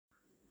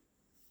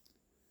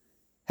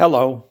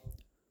Hello,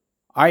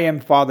 I am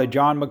Father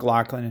John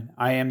McLaughlin.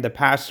 I am the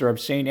pastor of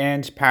St.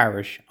 Anne's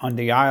Parish on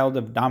the Isle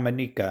of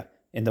Dominica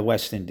in the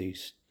West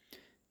Indies.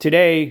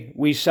 Today,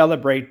 we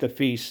celebrate the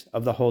Feast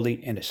of the Holy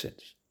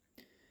Innocents.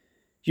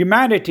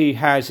 Humanity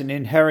has an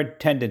inherent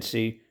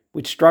tendency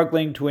with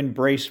struggling to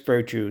embrace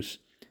virtues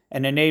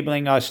and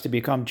enabling us to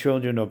become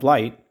children of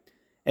light,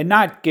 and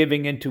not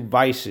giving into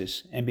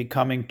vices and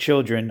becoming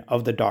children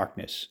of the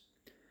darkness.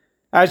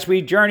 As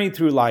we journey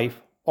through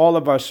life, all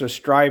of us are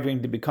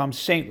striving to become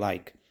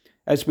saint-like,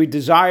 as we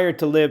desire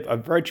to live a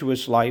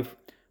virtuous life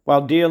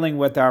while dealing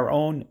with our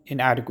own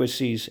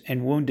inadequacies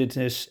and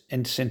woundedness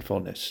and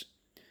sinfulness.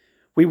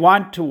 We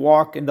want to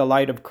walk in the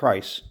light of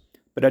Christ,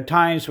 but at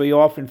times we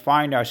often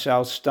find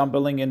ourselves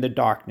stumbling in the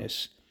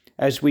darkness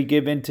as we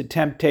give in to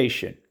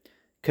temptation,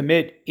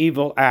 commit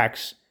evil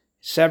acts,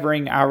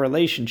 severing our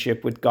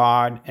relationship with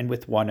God and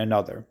with one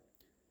another.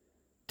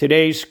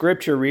 Today's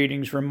scripture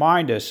readings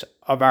remind us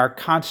of our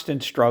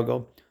constant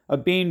struggle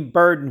of being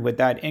burdened with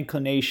that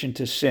inclination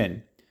to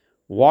sin,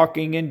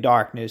 walking in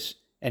darkness,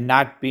 and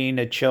not being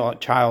a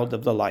child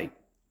of the light.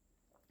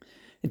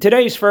 In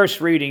today's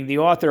first reading, the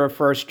author of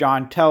 1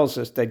 John tells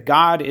us that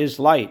God is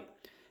light,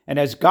 and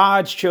as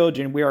God's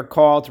children, we are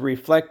called to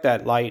reflect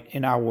that light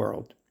in our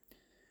world.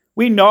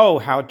 We know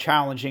how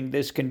challenging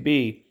this can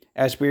be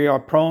as we are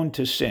prone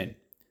to sin,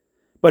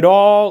 but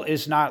all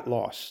is not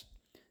lost.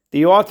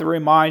 The author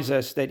reminds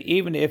us that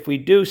even if we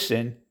do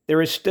sin,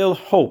 there is still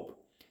hope,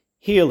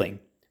 healing,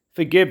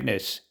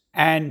 forgiveness,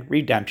 and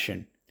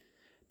redemption.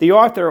 The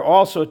author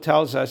also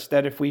tells us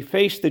that if we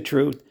face the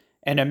truth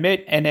and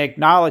admit and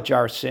acknowledge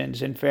our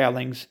sins and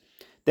failings,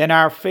 then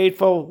our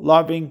faithful,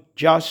 loving,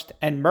 just,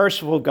 and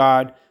merciful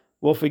God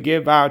will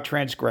forgive our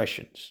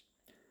transgressions.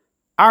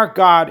 Our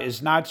God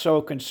is not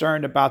so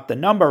concerned about the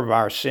number of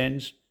our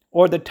sins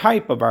or the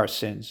type of our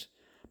sins,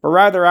 but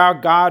rather our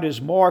God is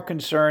more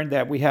concerned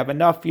that we have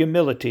enough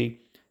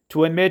humility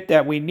to admit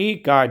that we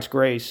need God's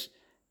grace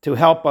to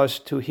help us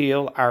to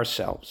heal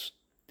ourselves.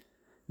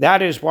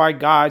 That is why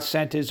God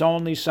sent His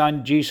only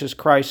Son, Jesus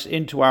Christ,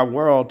 into our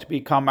world to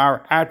become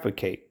our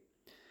advocate.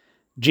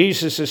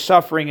 Jesus'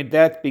 suffering and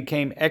death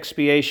became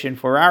expiation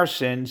for our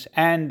sins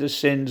and the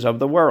sins of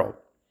the world.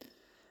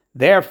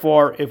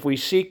 Therefore, if we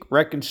seek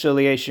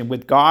reconciliation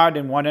with God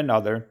and one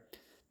another,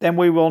 then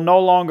we will no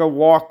longer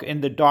walk in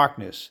the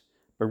darkness,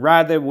 but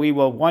rather we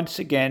will once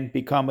again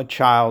become a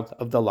child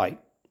of the light.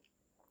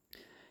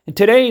 In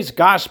today's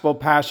gospel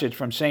passage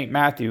from St.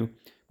 Matthew,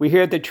 we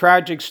hear the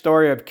tragic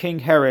story of King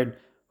Herod,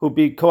 who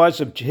because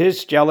of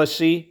his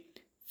jealousy,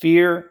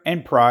 fear,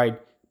 and pride,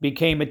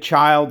 became a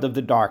child of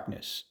the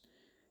darkness.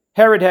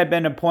 Herod had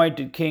been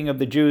appointed king of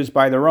the Jews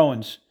by the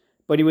Romans,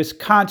 but he was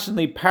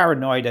constantly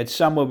paranoid that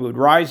someone would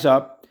rise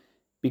up,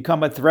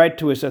 become a threat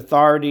to his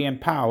authority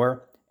and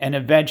power, and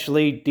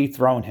eventually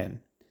dethrone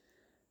him.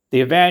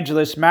 The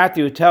evangelist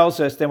Matthew tells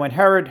us that when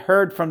Herod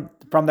heard from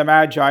the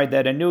Magi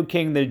that a new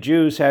king of the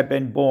Jews had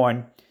been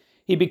born,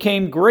 he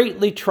became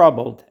greatly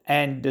troubled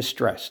and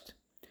distressed.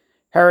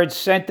 Herod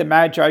sent the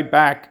Magi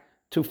back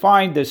to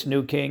find this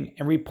new king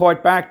and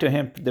report back to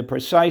him the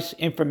precise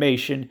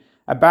information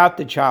about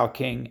the child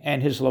king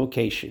and his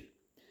location.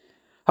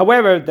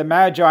 However, the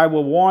Magi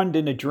were warned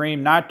in a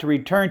dream not to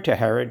return to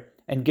Herod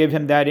and give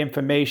him that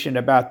information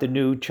about the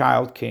new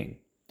child king.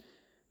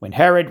 When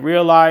Herod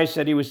realized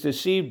that he was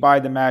deceived by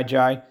the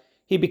Magi,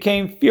 he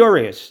became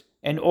furious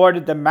and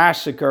ordered the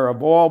massacre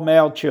of all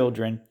male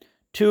children,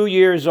 2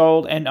 years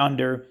old and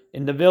under,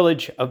 in the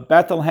village of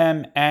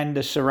Bethlehem and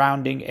the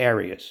surrounding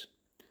areas.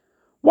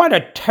 What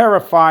a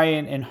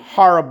terrifying and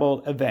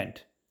horrible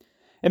event.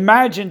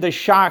 Imagine the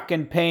shock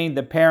and pain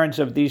the parents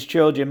of these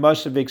children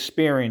must have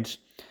experienced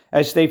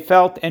as they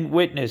felt and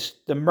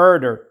witnessed the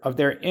murder of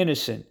their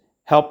innocent,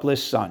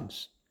 helpless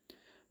sons.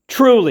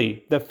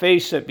 Truly, the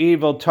face of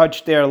evil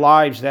touched their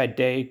lives that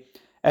day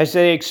as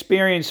they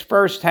experienced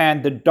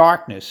firsthand the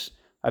darkness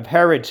of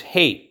Herod's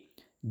hate,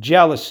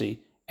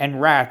 jealousy,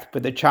 and wrath for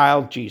the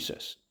child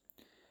Jesus.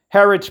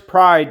 Herod's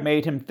pride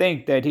made him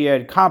think that he had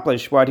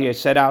accomplished what he had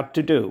set out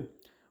to do,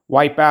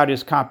 wipe out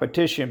his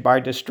competition by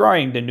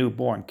destroying the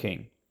newborn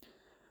king.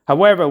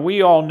 However,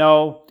 we all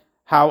know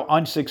how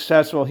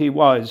unsuccessful he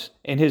was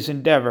in his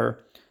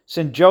endeavor,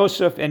 since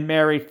Joseph and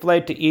Mary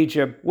fled to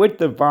Egypt with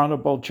the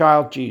vulnerable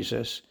child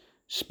Jesus,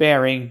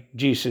 sparing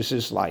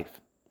Jesus' life.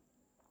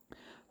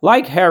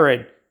 Like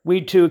Herod, we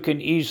too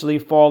can easily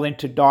fall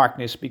into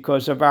darkness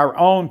because of our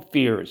own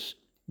fears,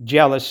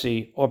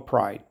 jealousy, or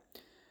pride.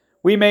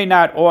 We may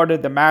not order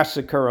the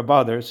massacre of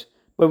others,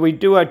 but we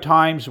do at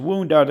times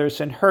wound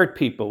others and hurt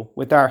people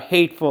with our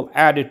hateful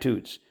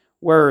attitudes,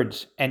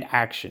 words, and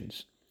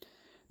actions.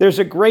 There's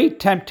a great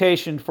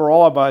temptation for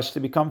all of us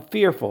to become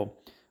fearful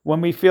when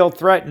we feel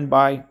threatened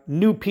by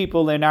new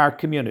people in our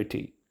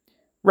community,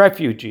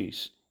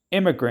 refugees,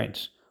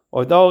 immigrants,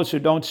 or those who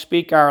don't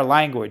speak our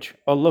language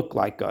or look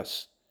like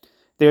us.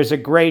 There's a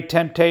great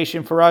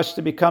temptation for us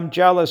to become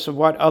jealous of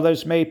what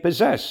others may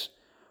possess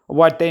or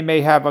what they may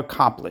have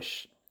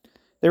accomplished.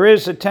 There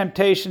is a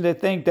temptation to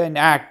think and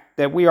act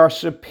that we are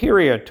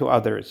superior to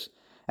others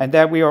and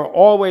that we are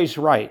always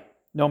right,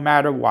 no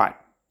matter what.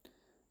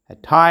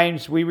 At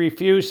times, we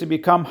refuse to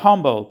become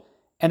humble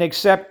and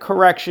accept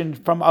correction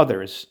from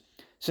others,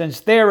 since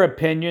their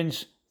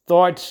opinions,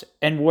 thoughts,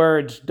 and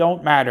words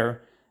don't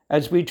matter,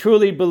 as we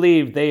truly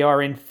believe they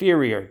are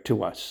inferior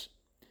to us.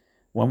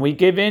 When we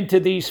give in to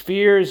these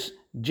fears,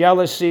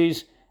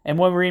 jealousies, and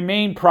when we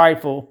remain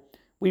prideful,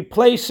 we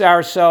place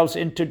ourselves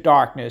into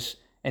darkness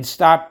and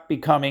stop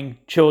becoming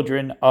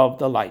children of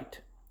the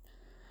light.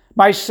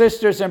 My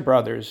sisters and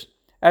brothers,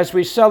 as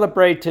we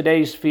celebrate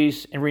today's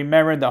feast and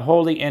remember the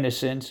holy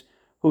innocents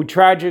who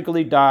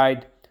tragically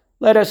died,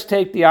 let us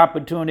take the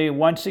opportunity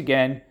once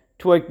again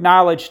to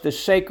acknowledge the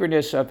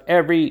sacredness of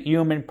every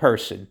human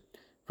person,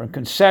 from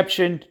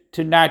conception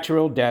to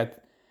natural death,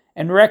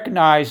 and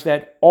recognize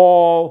that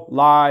all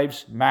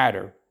lives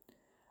matter.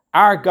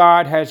 Our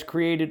God has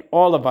created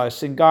all of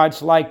us in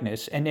God's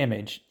likeness and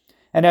image,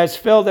 and has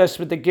filled us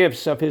with the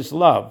gifts of His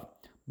love,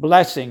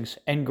 blessings,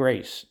 and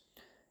grace.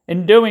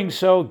 In doing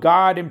so,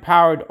 God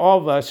empowered all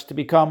of us to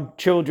become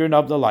children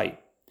of the light.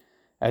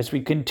 As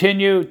we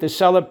continue the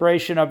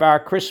celebration of our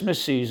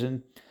Christmas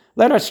season,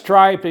 let us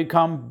strive to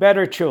become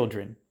better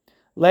children,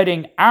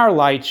 letting our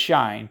light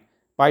shine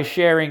by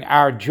sharing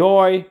our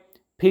joy,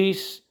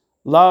 peace,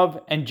 love,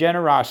 and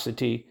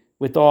generosity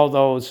with all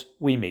those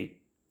we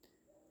meet.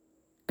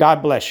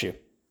 God bless you.